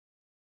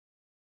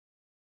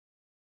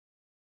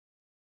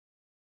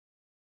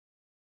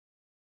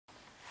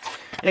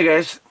Hey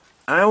guys,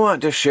 I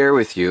want to share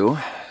with you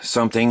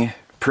something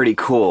pretty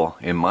cool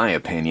in my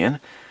opinion.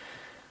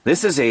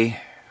 This is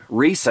a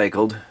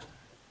recycled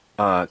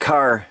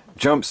car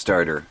jump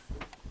starter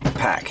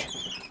pack.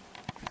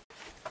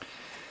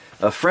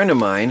 A friend of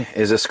mine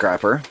is a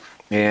scrapper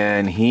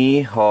and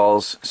he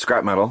hauls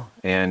scrap metal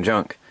and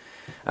junk.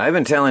 I've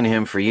been telling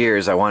him for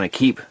years I want to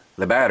keep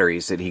the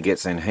batteries that he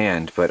gets in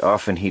hand, but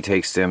often he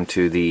takes them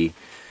to the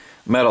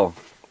metal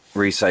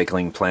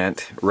recycling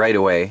plant right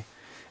away.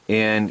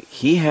 And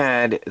he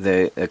had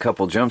a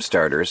couple jump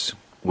starters,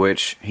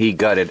 which he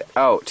gutted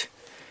out.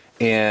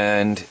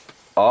 And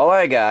all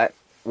I got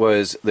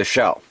was the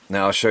shell.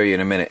 Now I'll show you in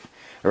a minute.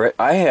 All right,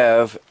 I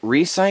have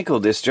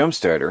recycled this jump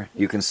starter.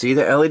 You can see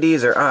the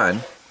LEDs are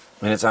on,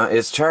 and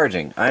it's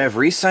charging. I have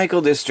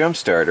recycled this jump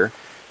starter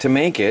to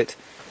make it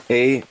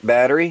a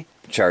battery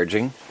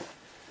charging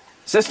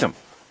system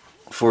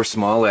for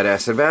small lead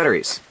acid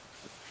batteries.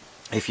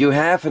 If you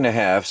happen to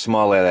have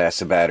small lead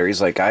acid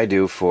batteries like I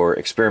do for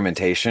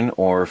experimentation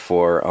or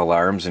for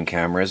alarms and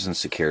cameras and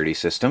security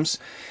systems,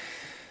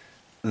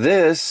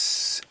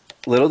 this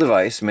little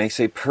device makes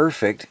a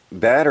perfect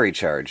battery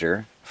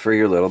charger for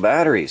your little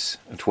batteries,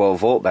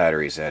 12-volt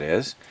batteries that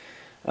is.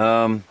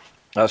 I'll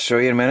show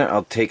you in a minute.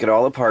 I'll take it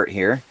all apart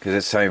here because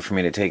it's time for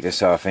me to take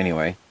this off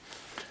anyway.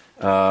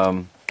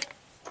 Give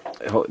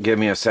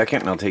me a second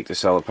and I'll take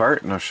this all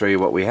apart and I'll show you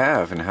what we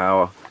have and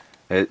how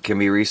it can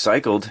be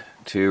recycled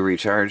to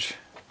recharge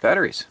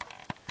batteries.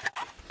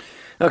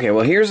 Okay,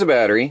 well here's a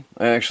battery.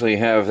 I actually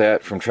have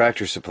that from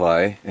Tractor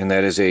Supply, and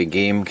that is a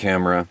game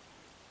camera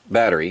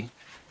battery.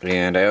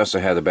 And I also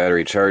have the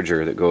battery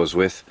charger that goes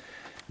with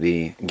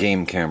the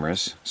game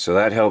cameras. So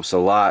that helps a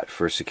lot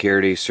for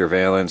security,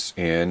 surveillance,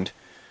 and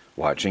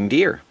watching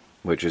deer,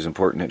 which is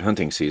important at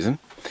hunting season.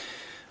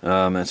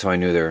 That's how I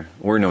knew there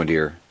were no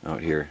deer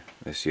out here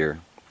this year.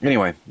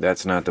 Anyway,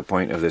 that's not the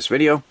point of this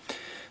video.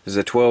 This is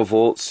a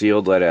 12-volt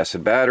sealed lead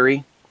acid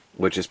battery,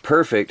 which is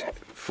perfect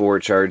for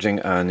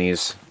charging on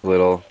these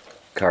little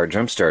car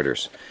jump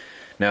starters.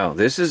 Now,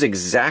 this is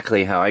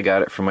exactly how I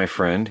got it from my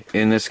friend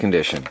in this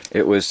condition.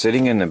 It was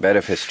sitting in the bed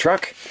of his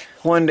truck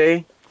one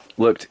day,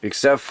 looked,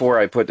 except for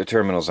I put the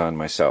terminals on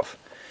myself.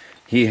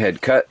 He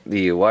had cut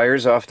the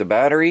wires off the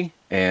battery,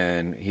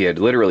 and he had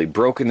literally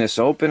broken this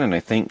open, and I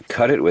think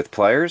cut it with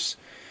pliers.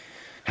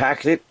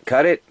 Hacked it,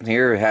 cut it,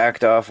 here,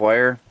 hacked off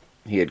wire.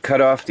 He had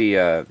cut off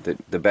the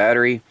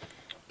battery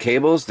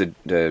cables,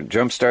 the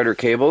jump starter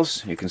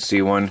cables. You can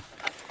see one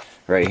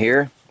right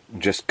here.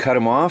 Just cut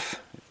them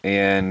off,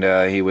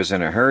 and he was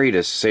in a hurry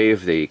to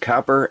save the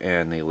copper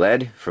and the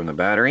lead from the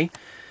battery.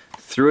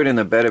 Threw it in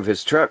the bed of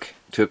his truck,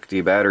 took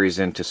the batteries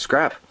into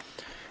scrap,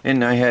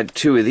 and I had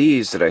two of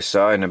these that I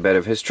saw in the bed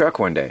of his truck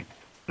one day,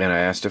 and I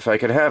asked if I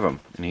could have them,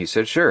 and he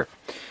said sure.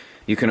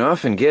 You can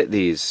often get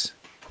these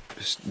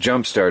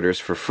jump starters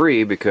for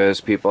free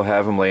because people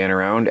have them laying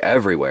around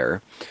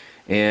everywhere.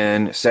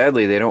 And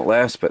sadly, they don't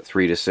last but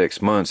 3 to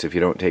 6 months if you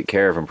don't take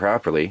care of them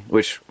properly,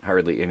 which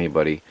hardly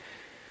anybody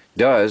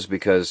does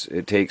because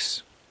it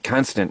takes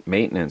constant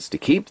maintenance to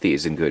keep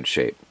these in good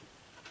shape.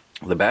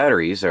 The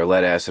batteries are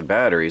lead acid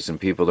batteries, and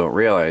people don't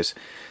realize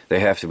they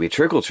have to be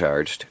trickle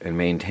charged and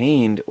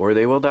maintained or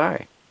they will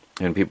die.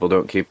 And people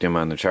don't keep them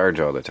on the charge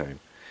all the time.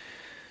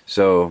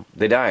 So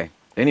they die.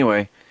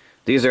 Anyway,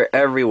 these are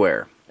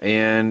everywhere.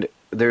 And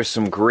there's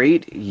some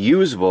great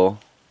usable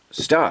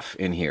stuff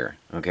in here,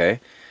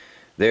 okay?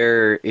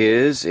 It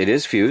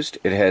is fused.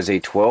 It has a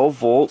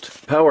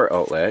 12-volt power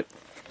outlet,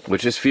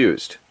 which is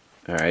fused.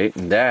 All right,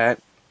 and that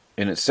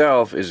in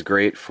itself is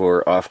great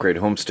for off-grid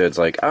homesteads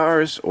like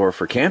ours, or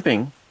for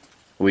camping.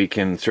 We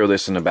can throw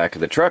this in the back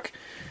of the truck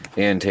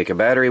and take a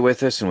battery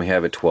with us, and we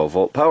have a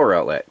 12-volt power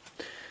outlet.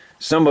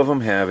 Some of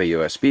them have a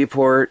USB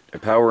port, a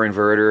power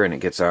inverter, and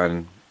it gets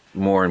on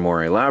more and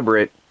more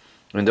elaborate.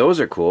 And those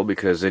are cool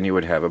because then you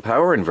would have a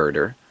power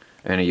inverter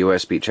and a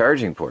USB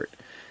charging port.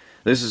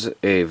 This is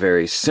a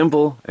very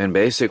simple and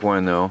basic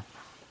one though,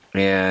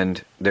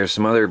 and there's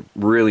some other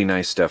really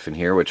nice stuff in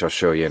here which I'll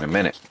show you in a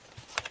minute.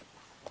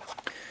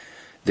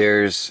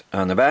 There's,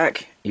 on the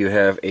back, you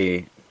have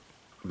a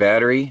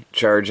battery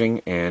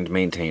charging and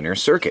maintainer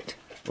circuit,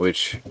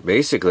 which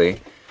basically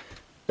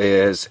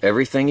is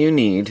everything you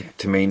need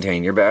to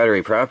maintain your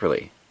battery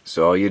properly.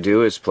 So all you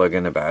do is plug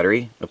in the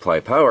battery,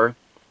 apply power,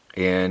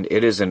 and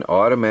it is an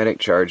automatic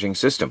charging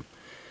system.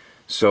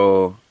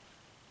 So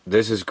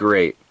this is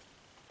great.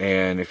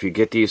 And if you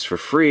get these for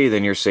free,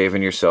 then you're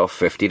saving yourself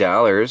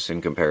 $50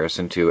 in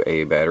comparison to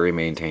a battery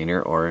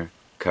maintainer or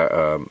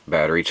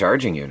battery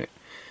charging unit.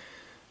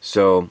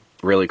 So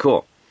really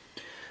cool.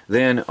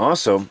 Then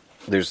also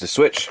there's the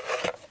switch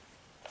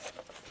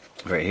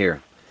right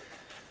here.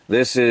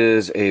 This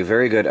is a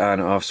very good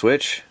on-off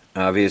switch.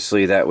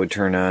 Obviously that would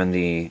turn on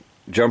the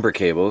jumper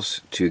cables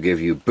to give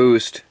you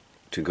boost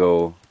to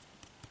go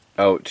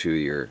out to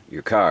your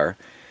car.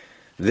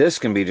 This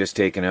can be just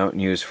taken out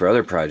and used for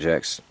other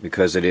projects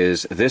because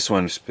this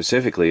one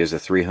specifically is a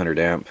 300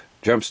 amp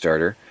jump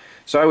starter.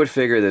 So I would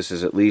figure this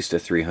is at least a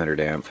 300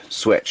 amp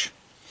switch.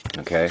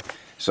 Okay,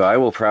 so I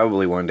will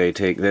probably one day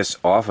take this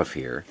off of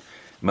here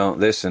mount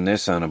this and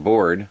this on a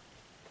board,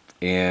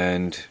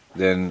 and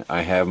then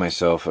I have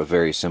myself a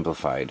very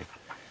simplified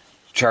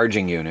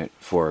charging unit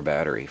for a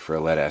battery, for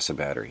a lead acid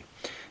battery.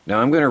 Now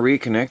I'm going to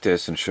reconnect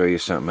this and show you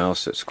something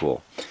else that's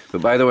cool.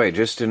 But by the way,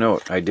 just to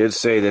note, I did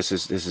say this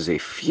is a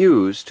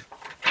fused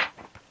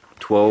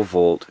 12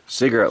 volt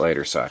cigarette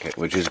lighter socket,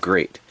 which is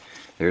great.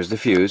 There's the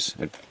fuse.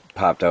 It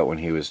popped out when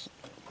he was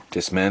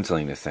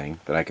dismantling the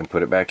thing, but I can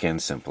put it back in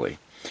simply.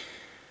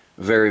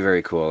 Very,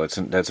 very cool.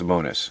 That's a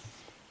bonus.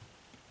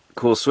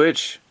 Cool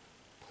switch,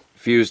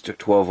 fused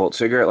 12 volt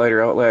cigarette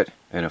lighter outlet,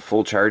 and a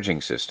full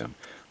charging system.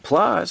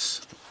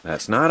 Plus,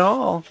 that's not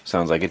all.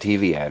 Sounds like a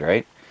TV ad,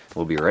 right?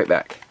 We'll be right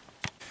back.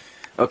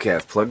 Okay,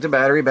 I've plugged the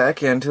battery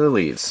back into the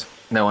leads.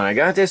 Now when I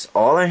got this,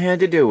 all I had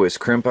to do was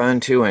crimp on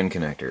 2 end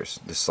connectors.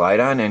 The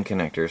slide-on end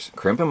connectors,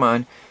 crimp them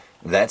on,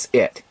 that's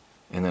it.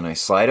 And then I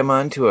slide them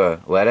onto a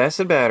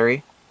lead-acid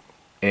battery,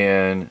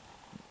 and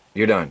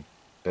you're done.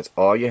 That's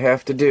all you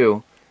have to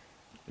do.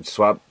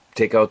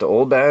 Take out the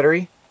old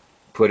battery,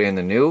 put in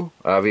the new.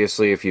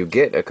 Obviously, if you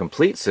get a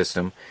complete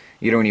system,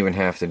 you don't even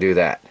have to do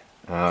that.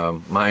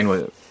 Mine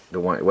was the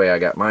way I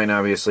got mine.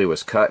 Obviously,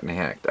 was cut and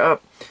hacked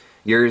up.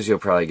 Yours, you'll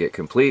probably get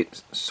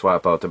complete.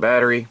 Swap out the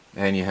battery,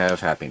 and you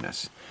have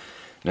happiness.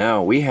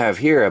 Now we have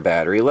here a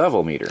battery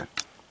level meter.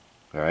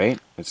 All right,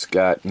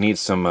 needs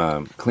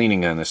some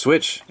cleaning on the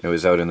switch. It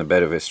was out in the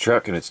bed of his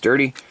truck, and it's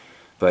dirty.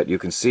 But you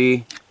can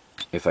see,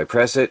 if I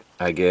press it,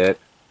 I get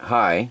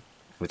high,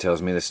 which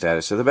tells me the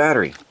status of the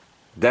battery.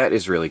 That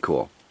is really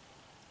cool,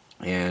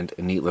 and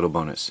a neat little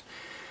bonus.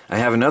 I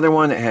have another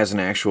one that has an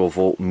actual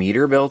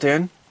voltmeter built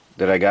in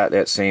that I got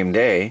that same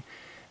day,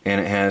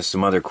 and it has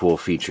some other cool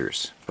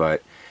features.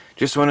 But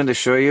just wanted to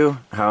show you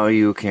how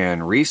you can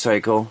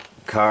recycle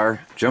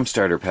car jump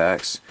starter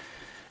packs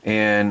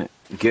and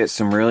get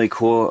some really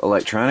cool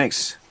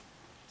electronics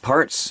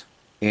parts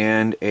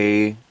and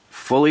a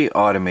fully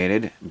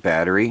automated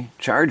battery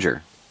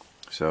charger.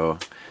 So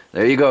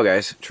there you go,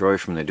 guys. Troy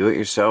from the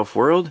Do-It-Yourself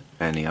World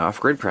and the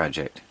Off-Grid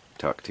Project.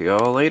 Talk to you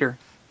all later.